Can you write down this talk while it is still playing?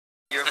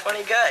You're a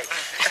funny guy.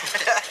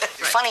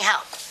 Funny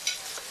how?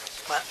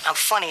 Well, I'm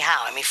funny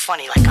how? I mean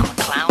funny like I'm a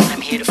clown,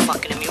 I'm here to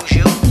fucking amuse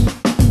you.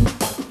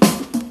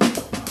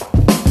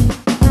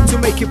 To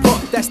make it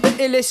pop, that's the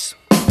illest.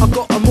 I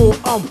got a more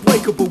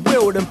unbreakable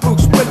will than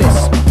Bruce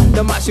Willis.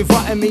 The match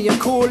inviting me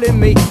and calling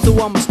me, so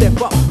I'ma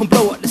step up and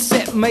blow up the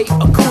set, mate,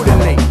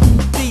 accordingly.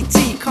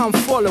 DT, come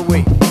follow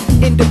it.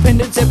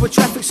 Independent zebra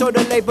traffic, so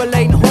the label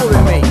ain't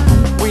whoring me.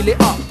 Wheel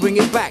it up, bring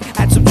it back,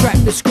 add some track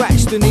to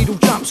scratch. The needle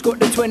jumps, got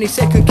the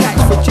 20-second catch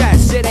for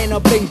jazz. It ain't a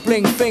bling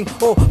bling thing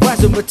or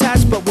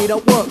razzmatazz, but we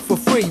don't work for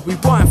free, we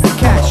rhyme for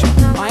cash.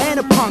 I ain't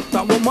a punk,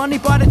 don't want money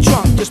by the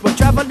trunk. Just my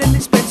travelling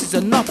expenses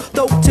enough,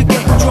 though, to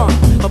get drunk.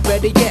 Or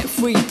better yet,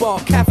 free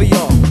bar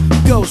caviar.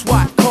 Girls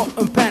white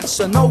cotton pants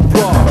are no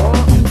bra.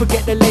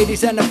 Forget the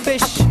ladies and the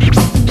fish.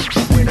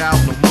 Without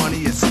the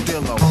money, it's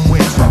still a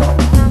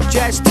wish.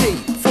 Jazz T,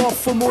 far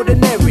from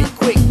ordinary,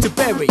 quick to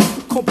bury.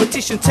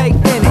 Competition take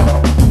any.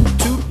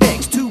 2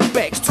 decks, 2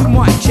 becks, 2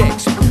 mic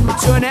checks. We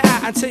turn it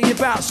out until you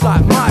bounce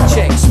like my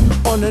checks.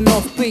 On and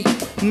off beat,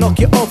 knock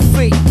it off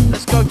feet.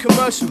 Let's go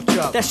commercial,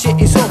 Chuck. That shit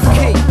is off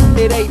key.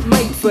 It ain't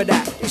made for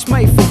that. It's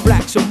made for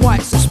blacks and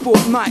whites and sport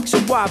Nikes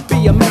and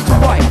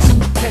YBMX bikes.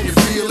 Can you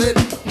feel it?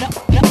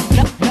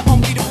 No,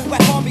 unbeatable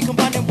rap army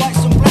combining whites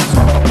and blacks.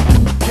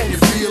 Can you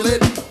feel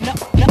it? No,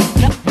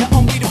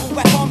 unbeatable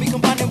rap army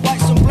combining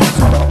whites and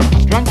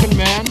blacks. Drunken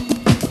man,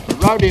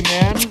 rowdy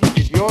man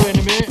is your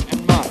enemy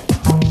and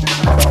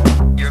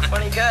mine. You're a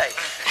funny guy.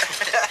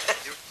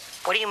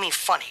 What do you mean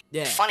funny?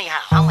 Yeah. Funny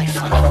how? How am I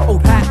funny?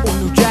 Old hat or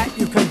new jack,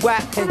 you can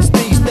rap heads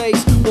these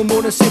days. Or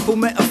more than simple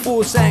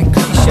metaphors and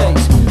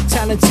cliches.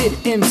 Talented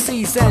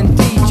MCs and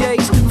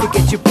DJs.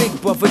 Forget your big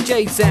brother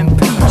J's and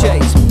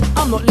PJs.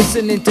 I'm not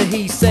listening to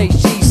he say,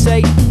 she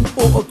say.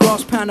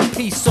 Autographs, pound a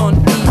piece on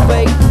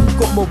eBay.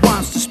 Got more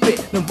rhymes to spit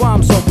than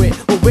rhymes are writ.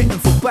 Or written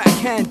for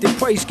backhanded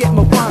praise, get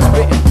my rhymes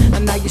written.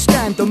 And now you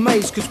stand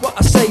amazed, cause what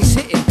I say's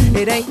hitting.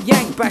 It ain't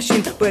yank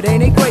bashing, but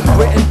ain't it Great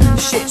Britain?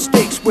 Shit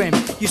sticks when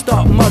you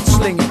start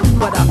mudslinging.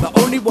 But I'm the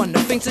only one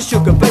that thinks the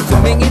sugar beds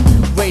are minging.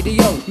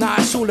 Radio, now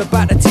it's all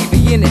about the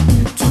TV in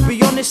it. To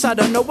be honest, I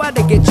don't know why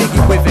they get jiggy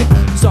with it.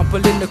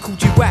 Sample in the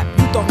coochie rap,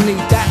 you don't need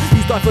that.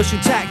 Use diversion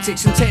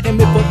tactics and take them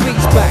hip-hop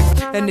beats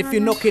back. And if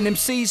you're knocking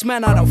MCs,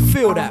 man, I don't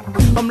feel that.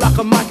 I'm like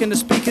a mic and a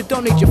speaker,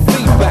 don't need your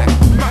feedback.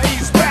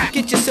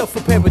 Get yourself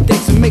a pair of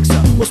dates and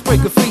mixer, or spray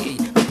graffiti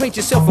and paint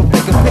yourself a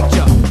bigger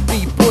picture.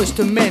 Be boys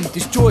to men,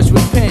 destroys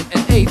with pen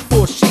and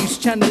A4 sheets,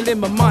 channeling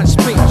my mind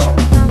speech.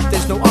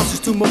 There's no answers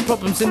to my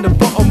problems in the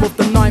bottom of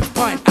the 9th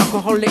pint.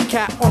 Alcoholic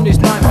cat on his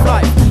 9th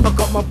life. I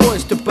got my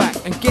boys to back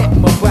and get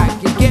my back.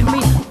 You get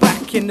me?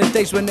 Back in the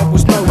days when there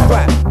was no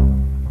rap.